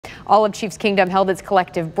All of Chiefs Kingdom held its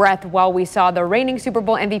collective breath while we saw the reigning Super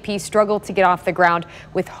Bowl MVP struggle to get off the ground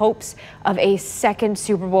with hopes of a second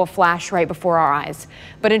Super Bowl flash right before our eyes.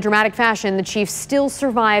 But in dramatic fashion, the Chiefs still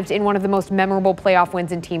survived in one of the most memorable playoff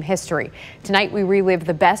wins in team history. Tonight, we relive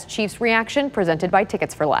the best Chiefs reaction presented by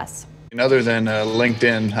Tickets for Less. Other than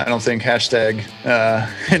LinkedIn, I don't think hashtag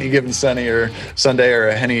any given Sunday or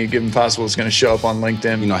any given possible is going to show up on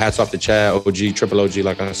LinkedIn. You know, hats off to Chad, OG, triple OG,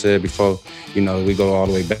 like I said before. You know, we go all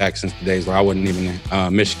the way back since the days where I wasn't even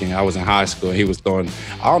in Michigan. I was in high school. He was throwing,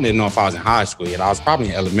 I don't even know if I was in high school yet. I was probably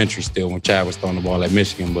in elementary still when Chad was throwing the ball at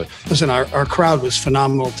Michigan. But listen, our crowd was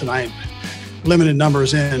phenomenal tonight. Limited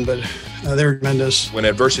numbers in, but they were tremendous. When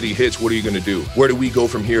adversity hits, what are you going to do? Where do we go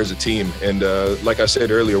from here as a team? And like I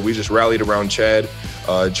said earlier, we just rallied around Chad,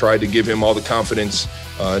 tried to give him all the confidence,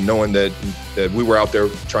 knowing that we were out there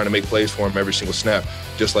trying to make plays for him every single snap,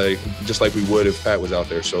 just like we would if Pat was out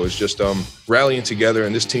there. So it's just rallying together.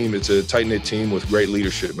 And this team, it's a tight-knit team with great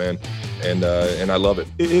leadership, man. And I love it.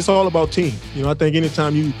 It's all about team. You know, I think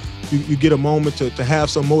anytime you get a moment to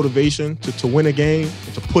have some motivation to win a game,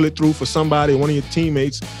 to pull it through for somebody, one of your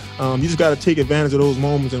teammates, you just got to take advantage of those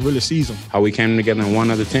moments and really seize them. How we came together in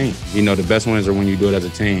one other team. You know, the best ones are when you do it as a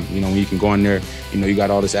team. You know, when you can go in there, you know, you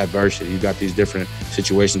got all this adversity. You got these different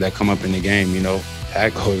situations that come up in the game. You know,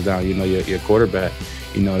 Pat goes down, you know, your quarterback.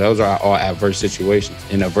 You know, those are all adverse situations.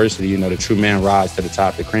 In adversity, you know, the true man rises to the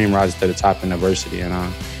top. The cream rises to the top in adversity.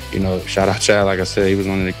 And, you know, shout out Chad. Like I said, he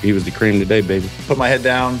was the cream today, baby. Put my head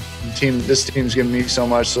down. This team's given me so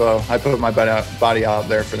much, so I put my body out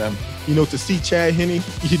there for them. You know, to see Chad Henne,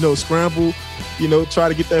 you know, scramble, you know, try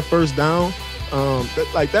to get that first down,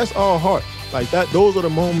 that's all heart. Like that, those are the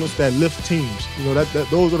moments that lift teams. You know,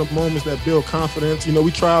 those are the moments that build confidence. You know,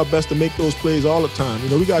 we try our best to make those plays all the time. You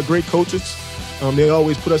know, we got great coaches. They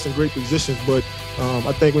always put us in great positions, but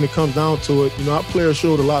I think when it comes down to it, you know, our players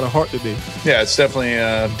showed a lot of heart today. Yeah, it's definitely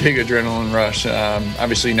a big adrenaline rush.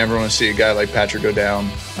 Obviously, you never want to see a guy like Patrick go down.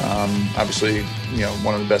 Obviously, you know,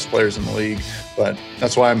 one of the best players in the league, but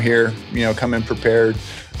that's why I'm here, you know, come in prepared.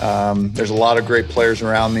 There's a lot of great players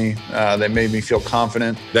around me that made me feel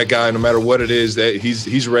confident. That guy, no matter what it is, that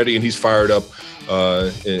he's ready and he's fired up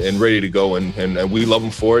and ready to go, and we love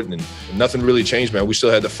him for it. And nothing really changed, man. We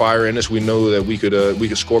still had the fire in us. We know that we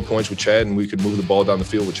could score points with Chad, and we could move the ball down the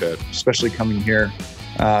field with Chad. Especially coming here,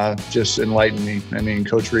 just enlightened me. I mean,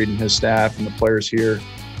 Coach Reed and his staff and the players here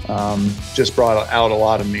just brought out a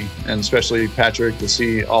lot of me, and especially Patrick, to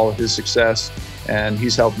see all of his success. And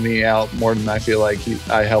he's helped me out more than I feel like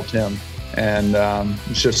I helped him. And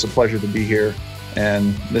it's just a pleasure to be here.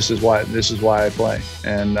 And this is why I play.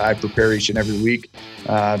 And I prepare each and every week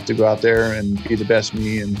to go out there and be the best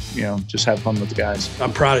me, and you know, just have fun with the guys.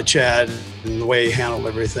 I'm proud of Chad and the way he handled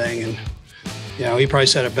everything. And you know, he probably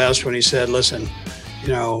said it best when he said, "Listen, you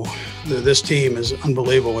know, this team is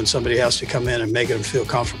unbelievable when somebody has to come in and make them feel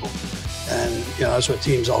comfortable." And you know, that's what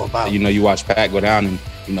team's all about. You know, you watch Pat go down, and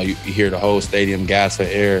you know, you hear the whole stadium gas for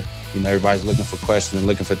air. You know, everybody's looking for questions and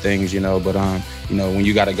looking for things, you know. But, you know, when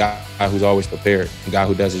you got a guy who's always prepared, a guy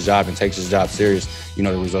who does his job and takes his job serious, you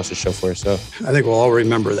know, the results will show for itself. I think we'll all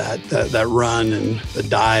remember that run and the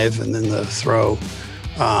dive and then the throw.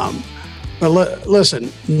 But listen,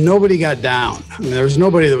 nobody got down. I mean, there was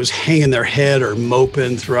nobody that was hanging their head or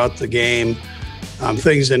moping throughout the game.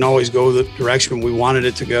 Things didn't always go the direction we wanted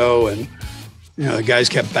it to go, and, you know, the guys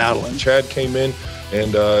kept battling. Chad came in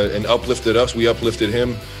and uplifted us. We uplifted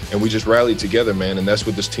him. And we just rallied together, man, and that's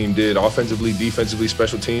what this team did. Offensively, defensively,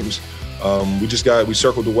 special teams. We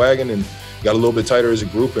circled the wagon and got a little bit tighter as a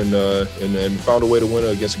group, and found a way to win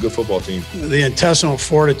against a good football team. The intestinal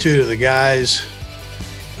fortitude of the guys,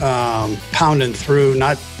 pounding through,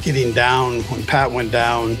 not getting down when Pat went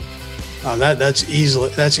down. That's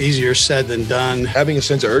easier said than done. Having a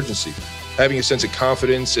sense of urgency. Having a sense of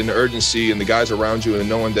confidence and urgency in the guys around you, and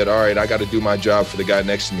knowing that, all right, I got to do my job for the guy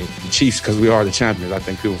next to me. The Chiefs, because we are the champions, I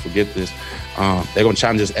think people forget this. They're going to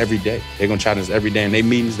challenge us every day. They're going to challenge us every day in their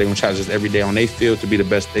meetings. They're going to challenge us every day on their field to be the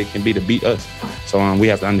best they can be, to beat us. So we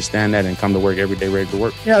have to understand that and come to work every day ready to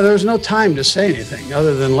work. Yeah, there was no time to say anything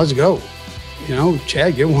other than let's go. You know,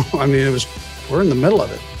 Chad, get one. I mean, we're in the middle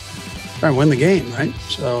of it. Trying to win the game, right?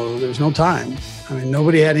 So there was no time. I mean,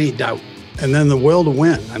 nobody had any doubt. And then the will to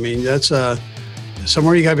win. I mean, that's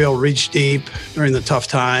somewhere you got to be able to reach deep during the tough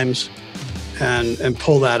times and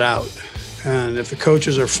pull that out. And if the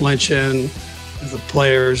coaches are flinching, if the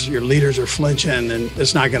players, your leaders are flinching, then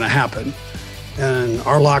it's not going to happen. And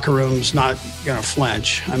our locker room's not going to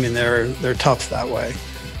flinch. I mean, they're tough that way.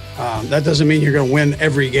 That doesn't mean you're going to win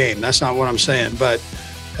every game. That's not what I'm saying. But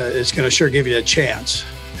it's going to sure give you a chance.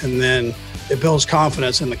 And then it builds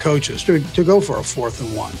confidence in the coaches to go for a 4th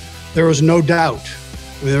and 1. there was no doubt.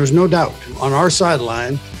 I mean, there was no doubt on our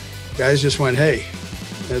sideline. Guys just went, hey,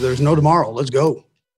 there's no tomorrow. Let's go.